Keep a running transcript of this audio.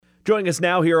Joining us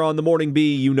now here on The Morning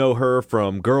Bee, you know her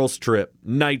from Girls Trip,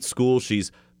 Night School.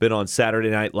 She's been on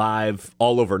Saturday Night Live,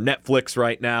 all over Netflix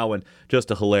right now, and just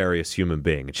a hilarious human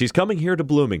being. And she's coming here to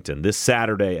Bloomington this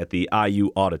Saturday at the IU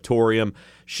Auditorium.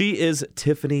 She is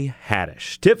Tiffany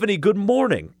Haddish. Tiffany, good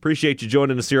morning. Appreciate you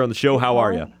joining us here on the show. How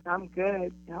are you? I'm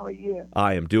good. How are you?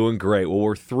 I am doing great. Well,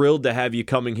 we're thrilled to have you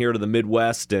coming here to the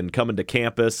Midwest and coming to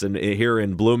campus and here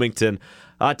in Bloomington.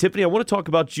 Tiffany, I want to talk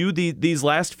about you these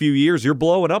last few years. You're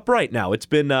blowing up right now. It's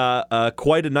been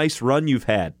quite a nice run you've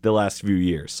had the last few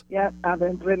years. Yep, I've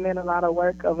been putting in a lot of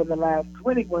work over the last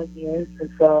 21 years, and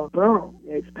so, boom,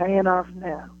 it's paying off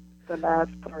now, the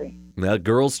last 3. The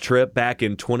Girls Trip back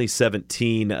in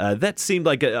 2017, that seemed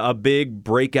like a big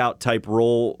breakout type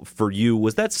role for you.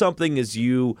 Was that something as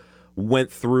you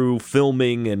went through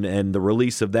filming and the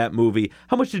release of that movie,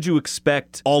 how much did you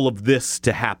expect all of this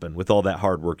to happen with all that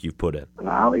hard work you've put in? Well,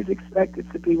 I always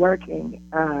expected to be working,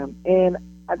 and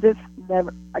I just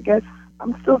never, I guess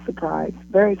I'm still surprised,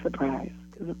 very surprised.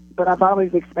 But I've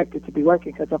always expected to be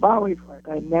working because I've always worked.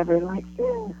 I never liked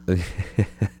this.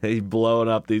 He's blowing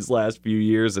up these last few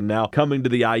years, and now coming to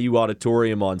the IU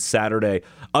Auditorium on Saturday.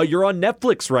 You're on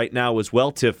Netflix right now as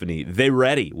well, Tiffany. They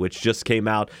Ready, which just came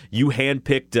out. You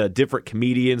handpicked different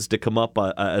comedians to come up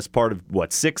as part of,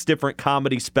 6 different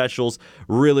comedy specials.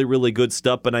 Really, really good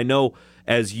stuff. And I know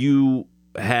as you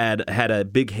had a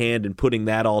big hand in putting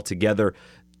that all together,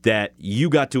 that you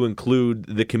got to include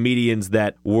the comedians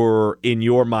that were, in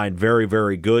your mind, very,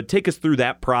 very good. Take us through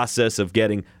that process of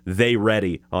getting They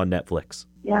Ready on Netflix.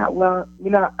 Yeah, well,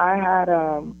 I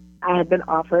had been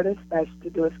offered to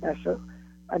do a special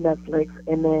on Netflix,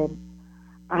 and then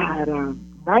I had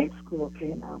Night School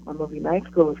came out. My movie Night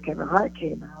School with Kevin Hart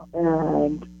came out,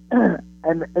 and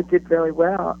it did very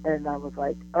well. And I was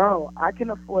like, oh, I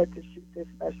can afford to shoot this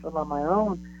special on my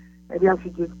own. Maybe I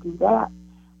should just do that.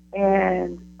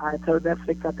 And I told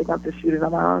Netflix, I think I'll just shoot it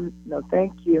on my own. No,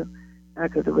 thank you.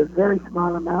 Because it was a very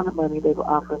small amount of money they were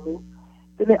offering me.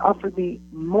 Then they offered me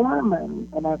more money.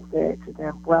 And I said to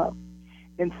them, well,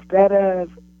 instead of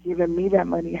giving me that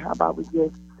money, how about we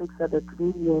give 6 other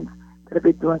comedians that have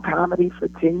been doing comedy for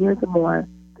 10 years or more,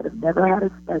 that have never had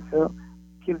a special,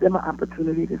 give them an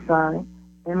opportunity to sign,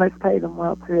 and let's pay them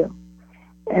well, too.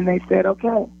 And they said,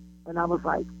 okay. And I was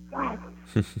like,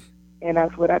 yes. And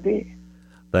that's what I did.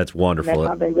 That's wonderful. And that's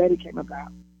how They Ready came about.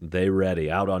 They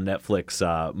Ready, out on Netflix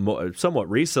somewhat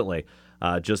recently,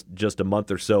 just a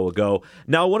month or so ago.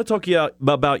 Now, I want to talk to you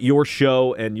about your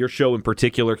show, and your show in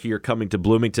particular here coming to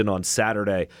Bloomington on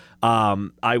Saturday.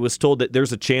 I was told that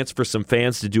there's a chance for some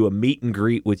fans to do a meet and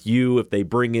greet with you if they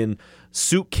bring in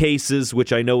suitcases,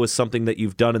 which I know is something that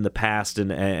you've done in the past and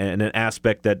an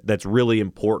aspect that's really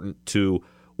important to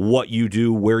what you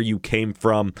do, where you came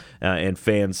from, and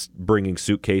fans bringing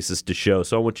suitcases to show.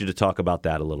 So I want you to talk about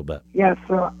that a little bit. Yeah,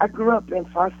 so I grew up in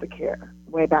foster care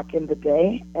way back in the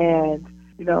day, and,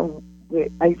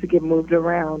 I used to get moved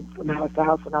around from house to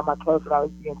house, and all my clothes would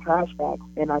always be in trash bags,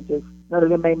 and none of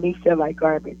them made me feel like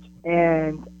garbage.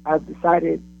 And I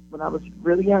decided when I was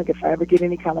really young, if I ever get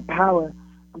any kind of power,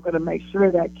 I'm going to make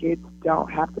sure that kids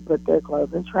don't have to put their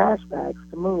clothes in trash bags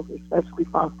to move, especially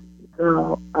foster.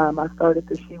 So I started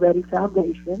the She Ready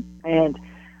Foundation, and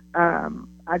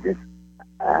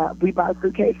we buy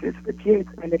suitcases for kids,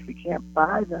 and if you can't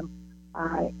buy them,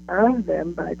 I earn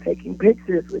them by taking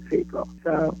pictures with people.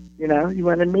 So, you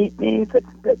want to meet me, take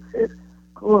some pictures,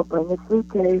 cool, bring a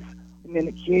suitcase, and then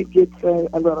the kid gets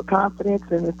a little confidence,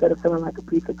 and instead of feeling like a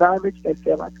piece of garbage, they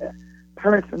feel like a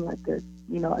person, like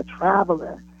a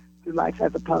traveler through life,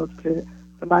 as opposed to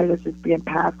somebody that's just being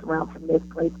passed around from this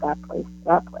place, that place,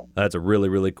 that place. That's a really,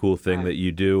 really cool thing that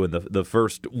you do. And the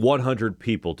first 100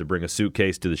 people to bring a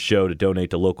suitcase to the show to donate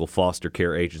to local foster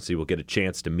care agency will get a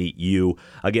chance to meet you.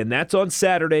 Again, that's on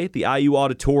Saturday at the IU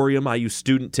Auditorium. IU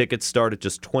student tickets start at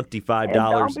just $25. And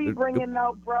don't be bringing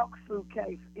no broke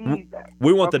suitcase either.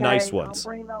 We want the nice ones.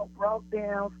 Don't bring no broke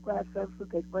down, scratched up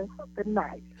suitcase. Bring something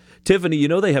nice. Tiffany,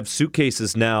 they have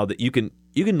suitcases now that you can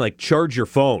like charge your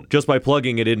phone just by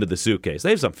plugging it into the suitcase.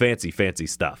 They have some fancy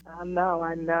stuff. I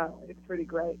know. It's pretty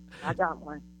great. I got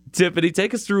one. Tiffany,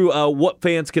 take us through what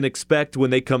fans can expect when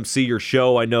they come see your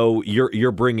show. I know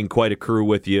you're bringing quite a crew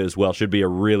with you as well. Should be a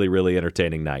really, really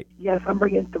entertaining night. Yes, I'm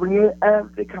bringing 3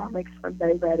 of the comics from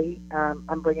They Ready.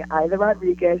 I'm bringing Ida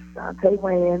Rodriguez, Sante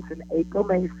Wayans, and April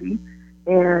Macy.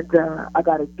 And I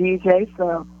got a DJ,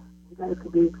 so you guys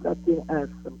can be expecting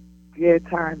some good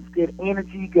times, good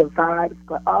energy, good vibes,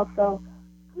 but also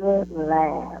good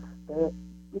laughs. You're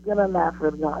going to laugh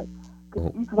really hard.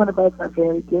 Each one of us are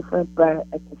very different, but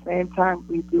at the same time,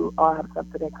 we do all have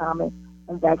something in common,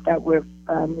 and that's that we're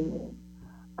funny.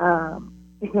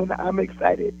 and I'm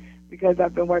excited because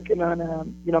I've been working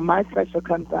on, my special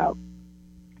comes out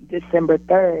December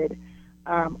 3rd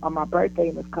on my birthday,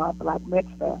 and it's called Black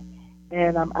Mitzvah.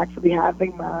 And I'm actually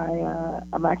having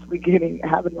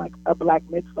having like a Black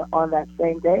Mitzvah on that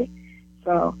same day.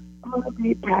 So I'm going to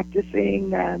be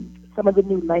practicing some of the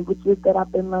new languages that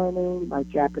I've been learning, like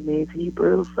Japanese,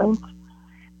 Hebrew, French,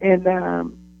 and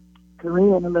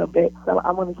Korean a little bit. So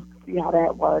I want to see how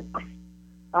that works.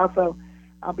 Also,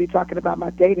 I'll be talking about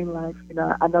my dating life.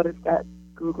 I noticed that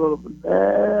Google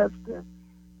loves to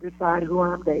decide who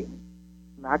I'm dating.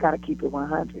 I got to keep it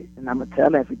 100, and I'm going to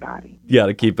tell everybody. You got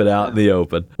to keep it out in the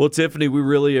open. Well, Tiffany, we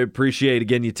really appreciate,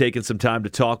 again, you taking some time to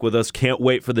talk with us. Can't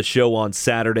wait for the show on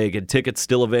Saturday. Again, tickets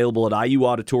still available at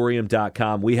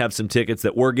IUAuditorium.com. We have some tickets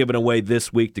that we're giving away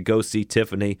this week to go see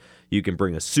Tiffany. You can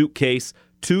bring a suitcase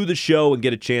to the show and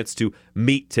get a chance to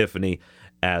meet Tiffany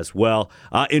as well.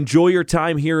 Enjoy your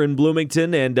time here in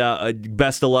Bloomington, and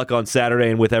best of luck on Saturday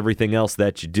and with everything else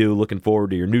that you do. Looking forward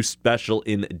to your new special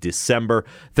in December.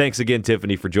 Thanks again,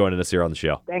 Tiffany, for joining us here on the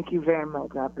show. Thank you very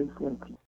much. I appreciate you.